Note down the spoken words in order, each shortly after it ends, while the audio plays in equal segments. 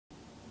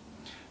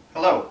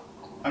Hello,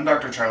 I'm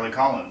Dr. Charlie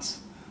Collins.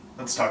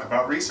 Let's talk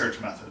about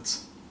research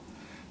methods.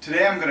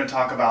 Today I'm going to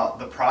talk about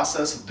the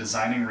process of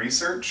designing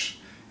research,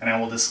 and I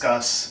will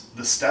discuss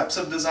the steps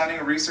of designing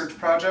a research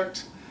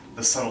project,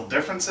 the subtle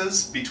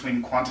differences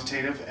between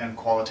quantitative and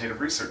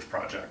qualitative research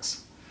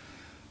projects.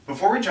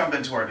 Before we jump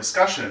into our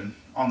discussion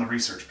on the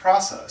research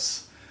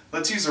process,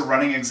 let's use a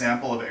running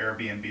example of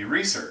Airbnb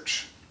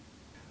research.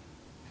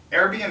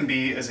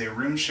 Airbnb is a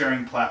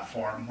room-sharing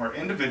platform where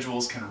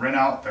individuals can rent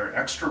out their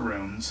extra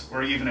rooms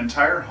or even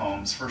entire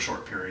homes for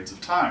short periods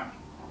of time.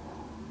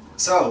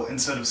 So,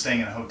 instead of staying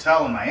in a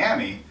hotel in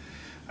Miami,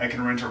 I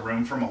can rent a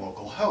room from a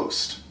local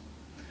host.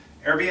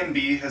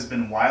 Airbnb has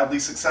been wildly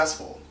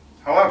successful.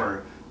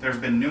 However, there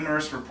have been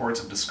numerous reports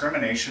of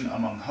discrimination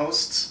among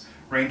hosts,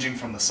 ranging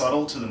from the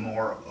subtle to the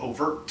more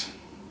overt.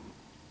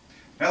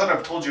 Now that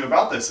I've told you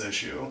about this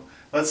issue,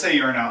 let's say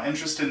you're now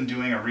interested in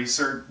doing a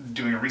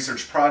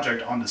research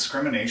project on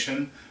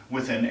discrimination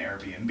within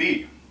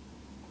Airbnb.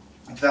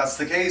 If that's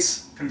the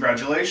case,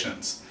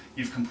 congratulations.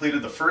 You've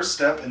completed the first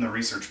step in the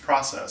research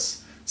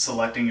process,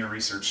 selecting your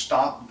research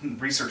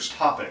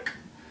topic.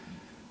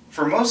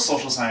 For most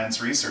social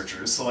science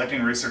researchers,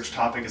 selecting a research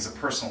topic is a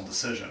personal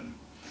decision.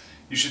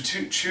 You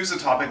should choose a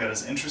topic that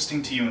is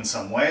interesting to you in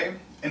some way,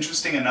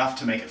 interesting enough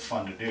to make it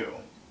fun to do.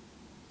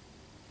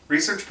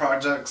 Research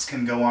projects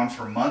can go on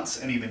for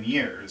months and even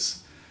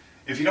years.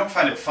 If you don't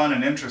find it fun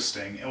and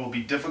interesting, it will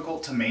be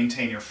difficult to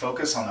maintain your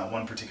focus on that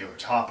one particular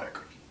topic.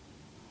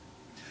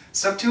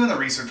 Step 2 in the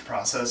research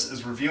process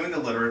is reviewing the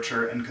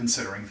literature and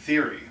considering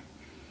theory.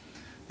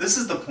 This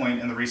is the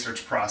point in the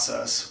research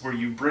process where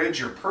you bridge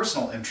your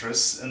personal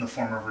interests in the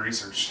form of a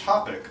research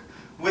topic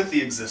with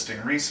the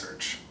existing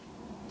research.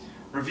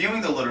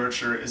 Reviewing the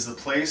literature is the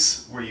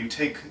place where you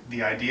take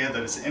the idea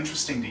that is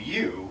interesting to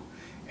you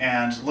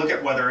and look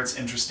at whether it's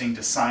interesting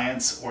to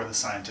science or the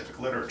scientific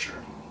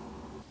literature.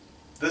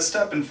 This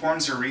step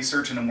informs your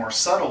research in a more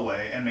subtle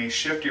way and may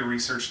shift your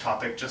research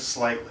topic just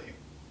slightly.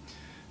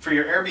 For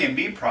your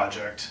Airbnb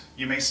project,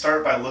 you may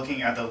start by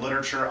looking at the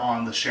literature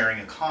on the sharing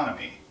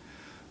economy,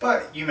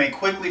 but you may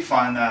quickly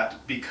find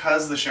that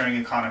because the sharing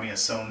economy is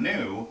so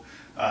new,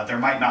 there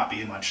might not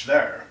be much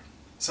there.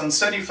 So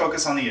instead you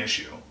focus on the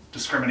issue,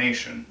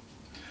 discrimination.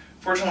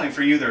 Fortunately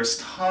for you, there's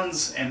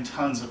tons and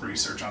tons of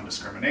research on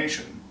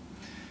discrimination.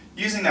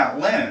 Using that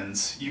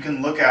lens, you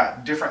can look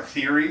at different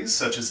theories,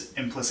 such as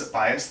implicit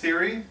bias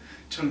theory,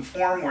 to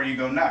inform where you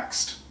go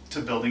next,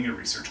 to building your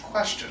research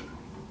question.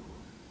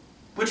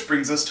 Which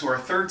brings us to our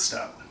third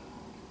step.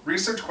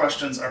 Research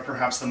questions are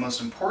perhaps the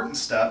most important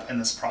step in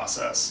this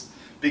process,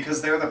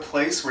 because they're the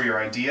place where your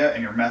idea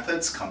and your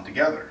methods come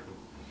together.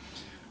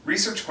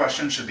 Research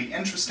questions should be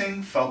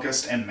interesting,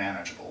 focused, and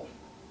manageable.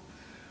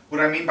 What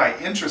I mean by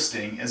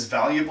interesting is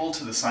valuable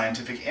to the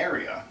scientific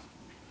area.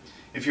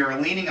 If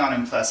you're leaning on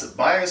implicit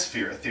bias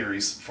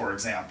theories, for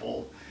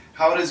example,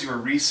 how does your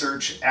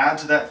research add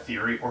to that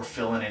theory or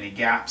fill in any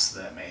gaps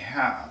that it may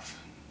have?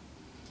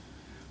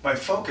 By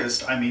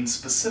focused, I mean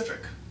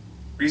specific.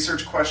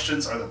 Research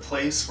questions are the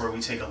place where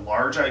we take a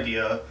large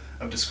idea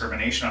of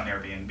discrimination on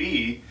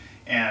Airbnb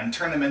and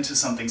turn them into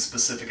something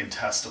specific and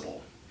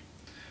testable.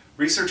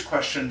 Research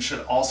questions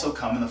should also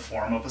come in the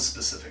form of a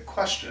specific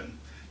question.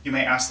 You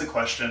may ask the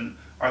question,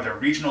 are there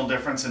regional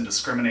differences in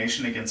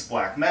discrimination against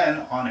black men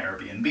on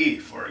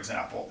Airbnb, for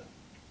example?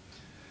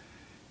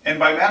 And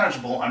by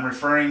manageable, I'm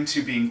referring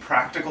to being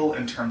practical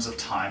in terms of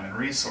time and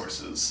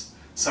resources.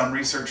 Some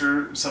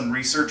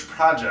research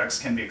projects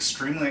can be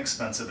extremely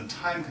expensive and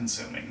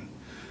time-consuming.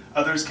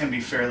 Others can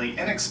be fairly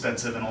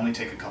inexpensive and only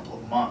take a couple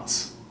of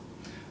months.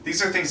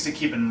 These are things to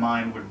keep in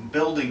mind when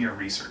building your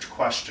research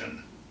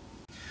question.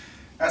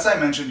 As I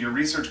mentioned, your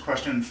research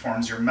question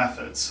informs your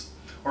methods,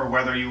 or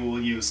whether you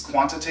will use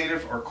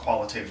quantitative or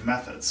qualitative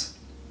methods.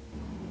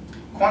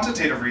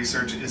 Quantitative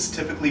research is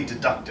typically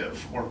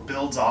deductive, or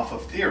builds off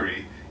of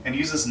theory, and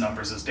uses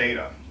numbers as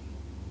data.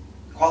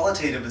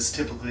 Qualitative is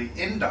typically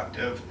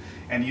inductive,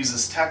 and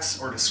uses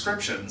text or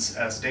descriptions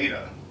as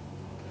data.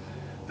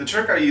 The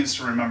trick I used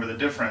to remember the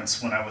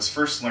difference when I was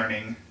first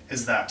learning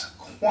is that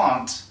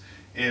quant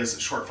is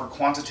short for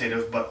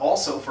quantitative, but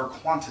also for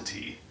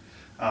quantity,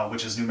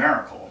 which is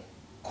numerical.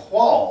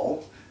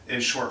 Qual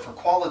is short for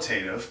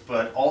qualitative,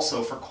 but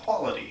also for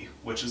quality,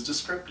 which is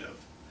descriptive.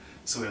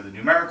 So we have the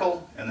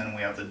numerical, and then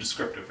we have the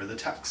descriptive, or the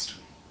text.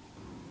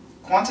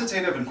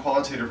 Quantitative and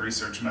qualitative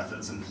research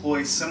methods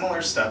employ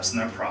similar steps in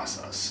their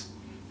process.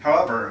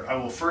 However, I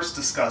will first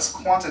discuss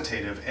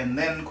quantitative and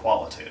then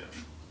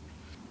qualitative.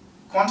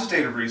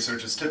 Quantitative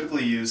research is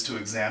typically used to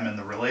examine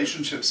the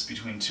relationships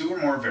between two or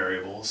more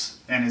variables,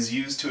 and is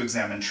used to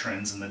examine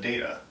trends in the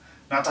data,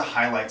 not to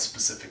highlight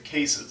specific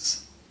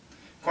cases.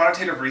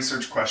 Quantitative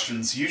research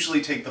questions usually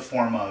take the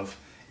form of,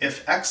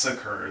 if X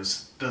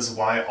occurs, does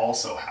Y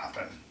also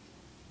happen?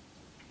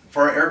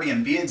 For our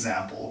Airbnb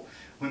example,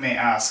 we may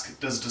ask,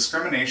 does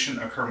discrimination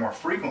occur more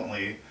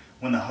frequently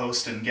when the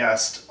host and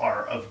guest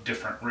are of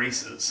different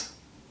races?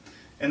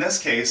 In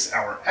this case,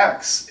 our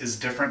X is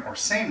different or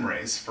same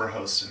race for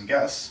host and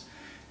guest,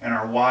 and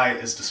our Y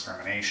is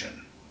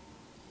discrimination.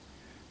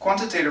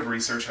 Quantitative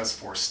research has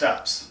 4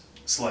 steps: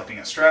 selecting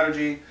a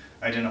strategy,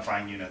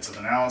 identifying units of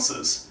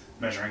analysis,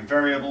 measuring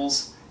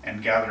variables,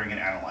 and gathering and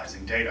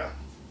analyzing data.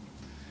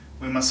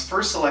 We must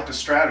first select a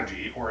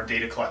strategy or a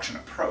data collection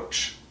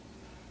approach.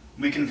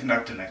 We can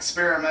conduct an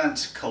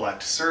experiment,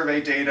 collect survey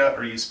data,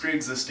 or use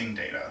pre-existing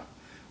data.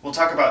 We'll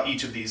talk about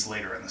each of these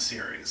later in the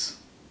series.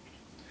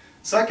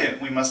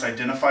 Second, we must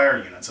identify our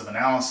units of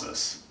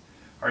analysis.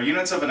 Our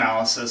units of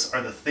analysis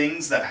are the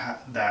things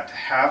that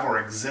have or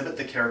exhibit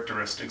the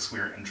characteristics we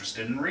are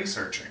interested in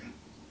researching.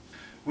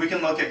 We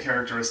can look at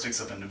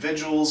characteristics of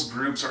individuals,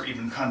 groups, or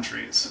even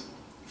countries.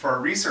 For our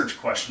research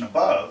question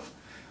above,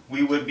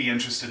 we would be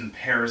interested in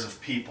pairs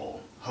of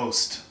people,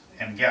 host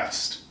and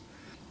guest,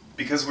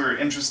 because we're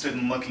interested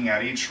in looking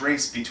at each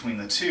race between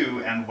the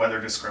two and whether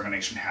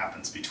discrimination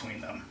happens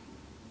between them.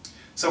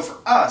 So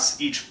for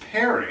us, each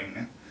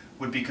pairing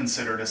would be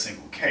considered a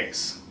single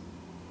case.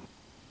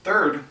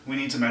 Third, we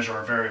need to measure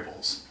our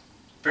variables.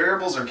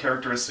 Variables are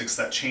characteristics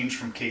that change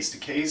from case to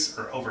case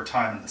or over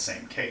time in the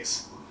same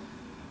case.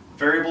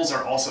 Variables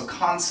are also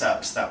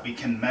concepts that we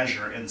can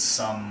measure in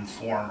some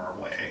form or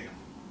way.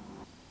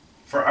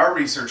 For our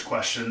research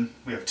question,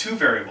 we have 2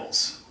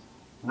 variables: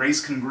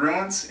 race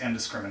congruence and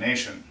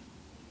discrimination.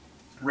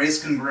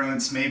 Race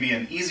congruence may be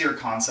an easier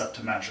concept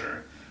to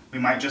measure. We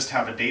might just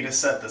have a data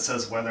set that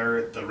says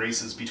whether the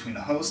races between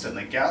the host and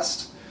the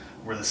guest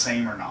were the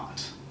same or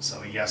not.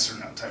 So a yes or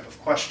no type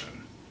of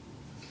question.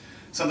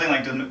 Something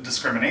like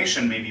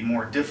discrimination may be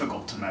more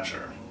difficult to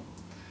measure.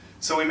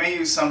 So we may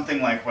use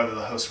something like whether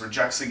the host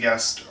rejects a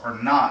guest or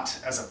not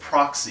as a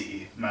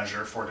proxy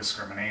measure for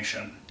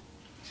discrimination.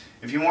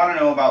 If you want to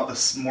know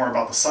more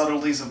about the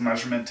subtleties of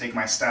measurement, take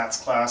my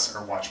stats class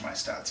or watch my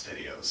stats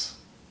videos.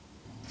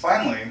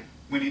 Finally,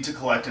 we need to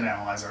collect and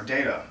analyze our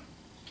data.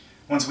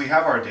 Once we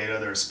have our data,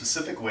 there are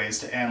specific ways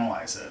to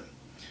analyze it,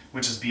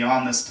 which is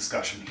beyond this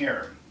discussion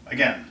here.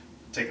 Again,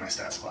 take my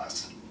stats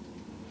class.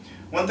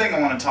 One thing I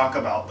want to talk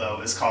about,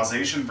 though, is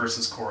causation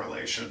versus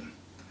correlation.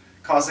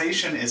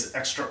 Causation is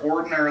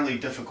extraordinarily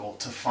difficult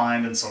to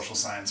find in social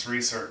science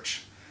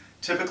research.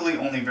 Typically,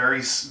 only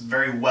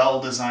very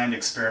well-designed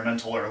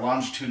experimental or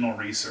longitudinal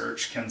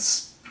research can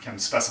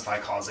specify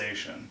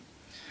causation.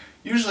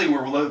 Usually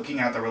we're looking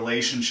at the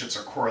relationships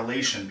or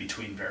correlation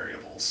between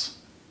variables.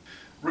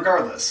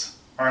 Regardless,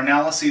 our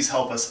analyses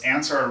help us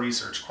answer our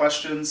research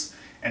questions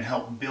and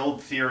help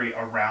build theory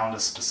around a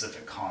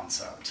specific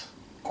concept.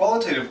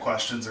 Qualitative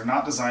questions are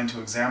not designed to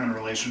examine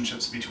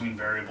relationships between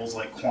variables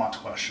like quant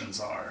questions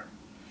are.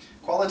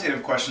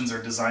 Qualitative questions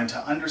are designed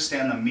to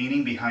understand the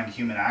meaning behind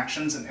human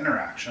actions and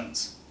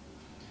interactions.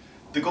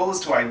 The goal is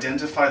to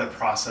identify the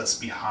process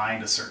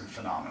behind a certain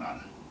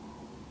phenomenon.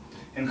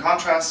 In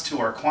contrast to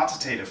our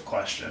quantitative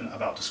question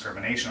about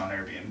discrimination on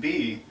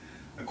Airbnb,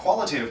 a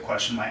qualitative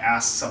question might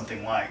ask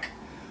something like,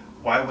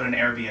 why would an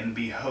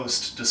Airbnb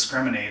host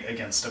discriminate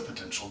against a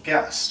potential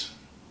guest?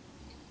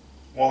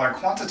 While our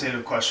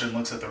quantitative question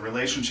looks at the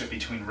relationship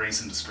between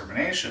race and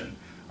discrimination,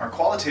 our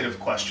qualitative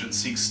question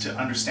seeks to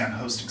understand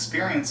host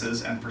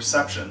experiences and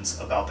perceptions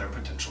about their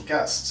potential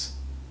guests.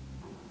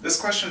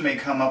 This question may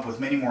come up with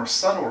many more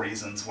subtle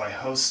reasons why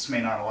hosts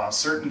may not allow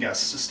certain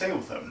guests to stay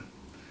with them.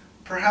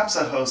 Perhaps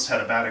a host had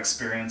a bad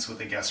experience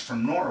with a guest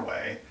from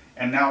Norway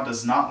and now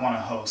does not want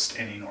to host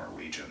any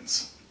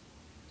Norwegians.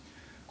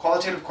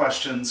 Qualitative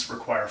questions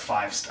require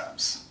 5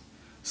 steps: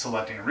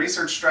 selecting a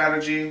research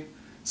strategy,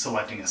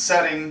 selecting a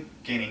setting,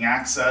 gaining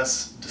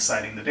access,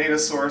 deciding the data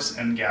source,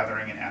 and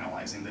gathering and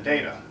analyzing the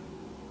data.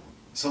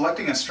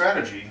 Selecting a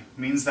strategy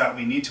means that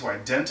we need to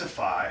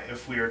identify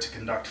if we are to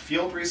conduct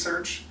field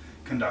research,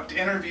 conduct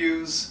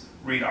interviews,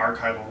 read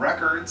archival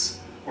records,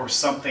 or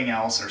something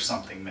else or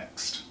something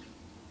mixed.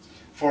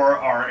 For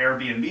our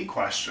Airbnb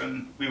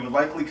question, we would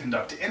likely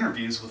conduct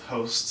interviews with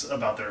hosts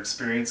about their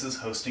experiences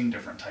hosting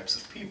different types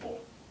of people.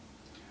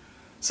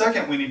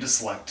 Second, we need to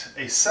select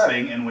a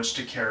setting in which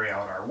to carry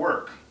out our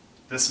work.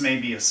 This may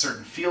be a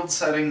certain field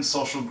setting,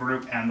 social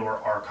group, and/or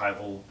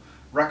archival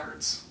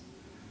records.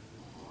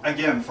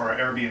 Again, for our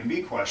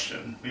Airbnb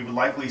question, we would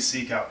likely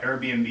seek out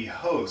Airbnb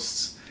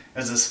hosts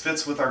as this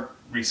fits with our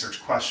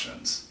research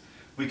questions.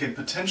 We could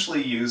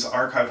potentially use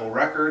archival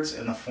records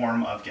in the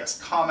form of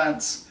guest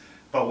comments,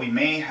 but we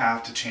may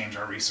have to change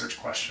our research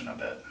question a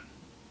bit.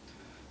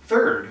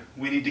 Third,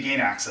 we need to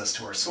gain access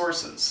to our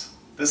sources.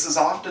 This is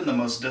often the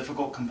most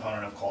difficult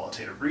component of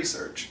qualitative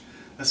research,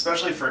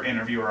 especially for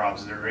interview or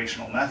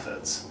observational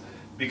methods,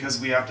 because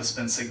we have to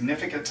spend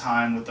significant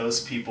time with those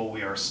people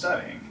we are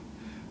studying.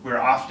 We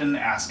are often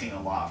asking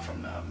a lot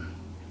from them.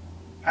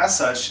 As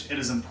such, it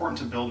is important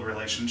to build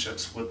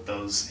relationships with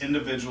those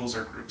individuals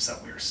or groups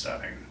that we are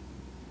studying.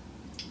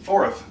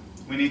 Fourth,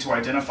 we need to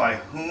identify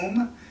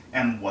whom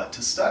and what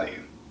to study.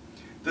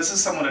 This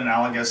is somewhat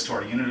analogous to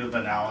our unit of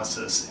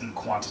analysis in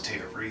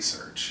quantitative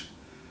research.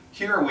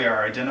 Here we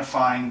are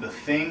identifying the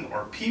thing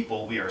or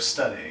people we are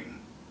studying.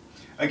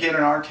 Again,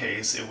 in our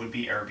case, it would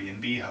be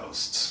Airbnb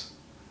hosts.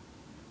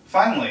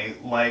 Finally,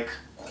 like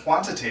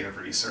quantitative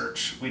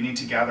research, we need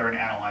to gather and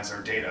analyze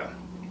our data.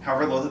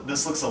 However,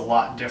 this looks a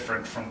lot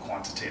different from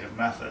quantitative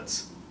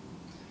methods.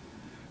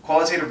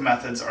 Qualitative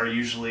methods are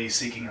usually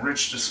seeking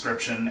rich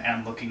description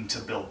and looking to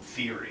build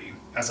theory,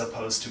 as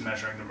opposed to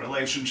measuring the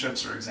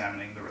relationships or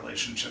examining the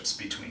relationships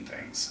between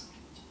things.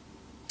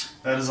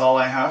 That is all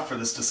I have for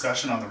this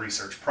discussion on the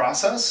research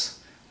process.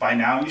 By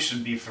now you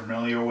should be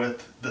familiar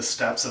with the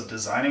steps of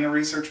designing a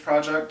research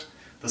project,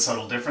 the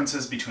subtle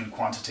differences between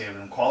quantitative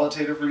and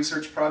qualitative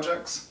research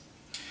projects.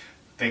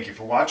 Thank you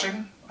for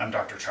watching. I'm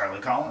Dr.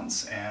 Charlie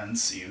Collins, and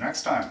see you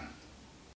next time.